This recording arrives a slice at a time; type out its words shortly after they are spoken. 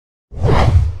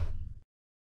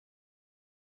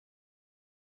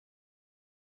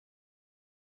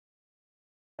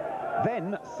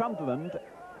Then Sunderland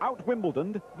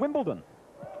out-Wimbledoned Wimbledon.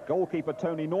 Goalkeeper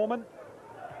Tony Norman.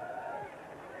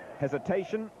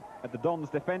 Hesitation at the Dons'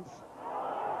 defence.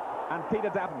 And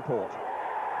Peter Davenport.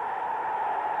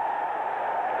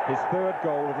 His third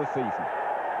goal of the season.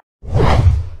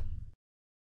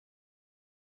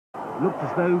 Looked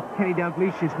as though Kenny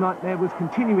Dalglish's nightmare was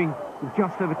continuing with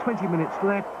just over 20 minutes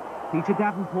left. Peter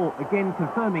Davenport again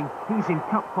confirming he's in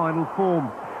cup final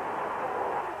form.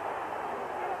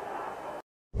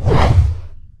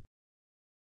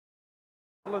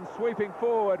 Sweeping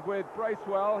forward with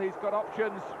Bracewell. He's got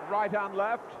options right and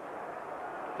left.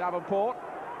 Davenport.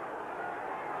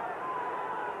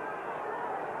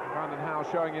 Brandon Howe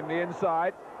showing him the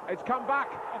inside. It's come back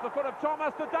off the foot of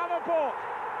Thomas to Davenport.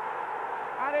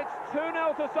 And it's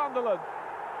 2-0 to Sunderland.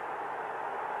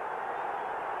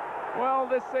 Well,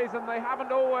 this season they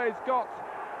haven't always got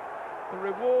the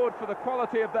reward for the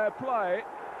quality of their play,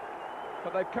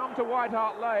 but they've come to White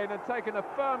Hart Lane and taken a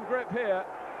firm grip here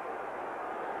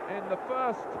in the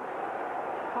first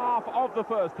half of the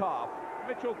first half.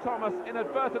 Mitchell Thomas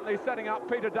inadvertently setting up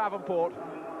Peter Davenport.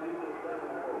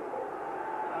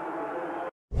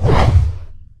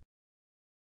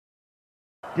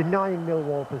 Denying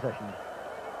Millwall possession.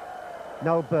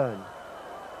 Now Byrne.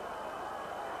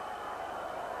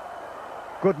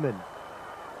 Goodman.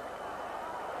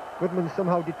 Goodman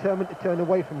somehow determined to turn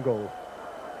away from goal.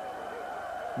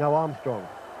 Now Armstrong.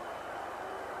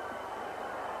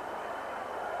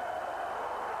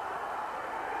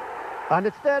 And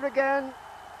it's there again.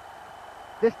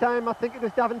 This time I think it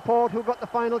was Davenport who got the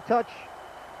final touch.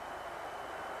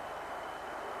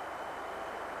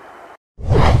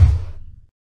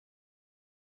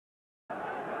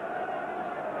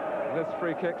 This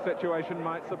free kick situation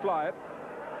might supply it.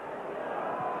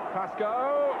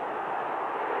 Pascoe.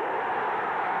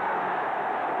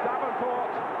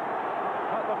 Davenport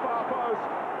at the far post.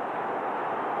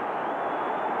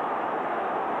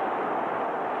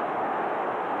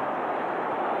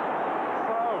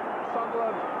 So,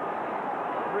 Sunderland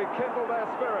rekindle their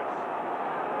spirits.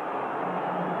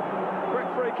 Quick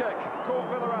free kick, caught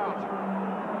Miller out,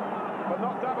 but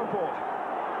not Davenport.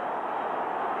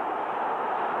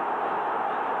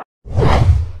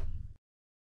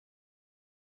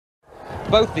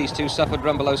 Both these two suffered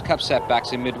Rumbelows Cup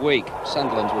setbacks in midweek.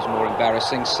 Sunderland's was more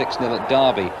embarrassing, 6-0 at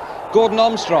Derby. Gordon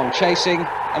Armstrong chasing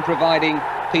and providing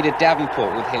Peter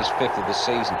Davenport with his 5th of the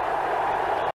season.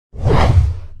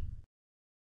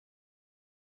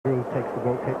 Drew takes the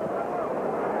goal kick.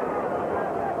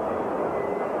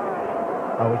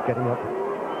 Howard getting up.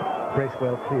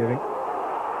 Bracewell clearing.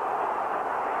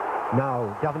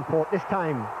 Now Davenport this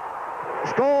time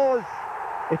scores.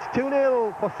 It's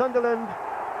 2-0 for Sunderland.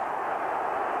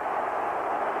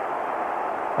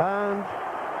 And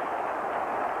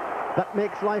that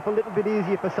makes life a little bit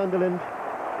easier for Sunderland.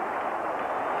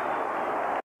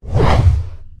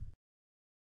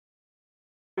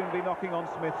 Soon be knocking on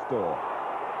Smith's door.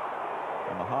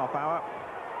 On the half hour,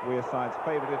 Wearside's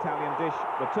favourite Italian dish,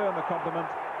 return the compliment.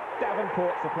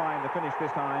 Davenport supplying the finish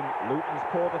this time. Luton's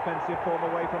poor defensive form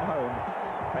away from home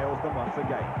fails them once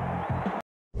again.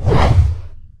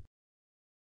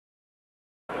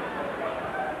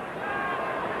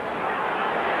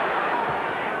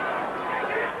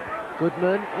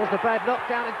 Goodman was the bad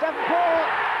knockdown, and Davenport,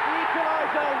 the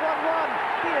equaliser, 1-1.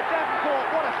 Peter Davenport,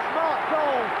 what a smart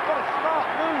goal, what a smart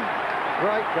move.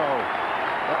 Great goal.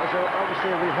 That was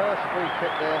obviously a rehearsed free kick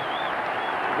there.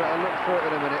 We've got to look through it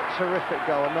in a minute. Terrific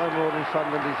goal, and no more than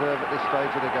Sunderland deserve at this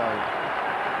stage of the game.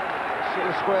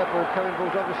 The square ball, Kevin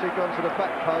Ball's obviously gone to the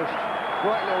back post.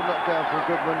 Great little knockdown from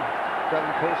Goodman.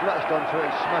 Davenport's latched onto it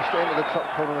and smashed it into the top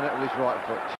corner of the net with his right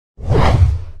foot.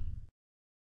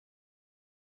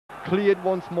 Cleared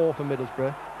once more for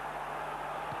Middlesbrough.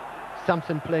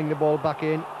 Sampson playing the ball back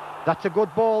in. That's a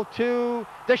good ball too.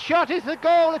 The shot is the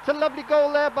goal. It's a lovely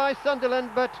goal there by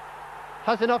Sunderland, but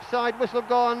has an offside whistle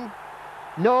gone?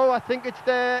 No, I think it's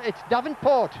there. It's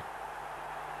Davenport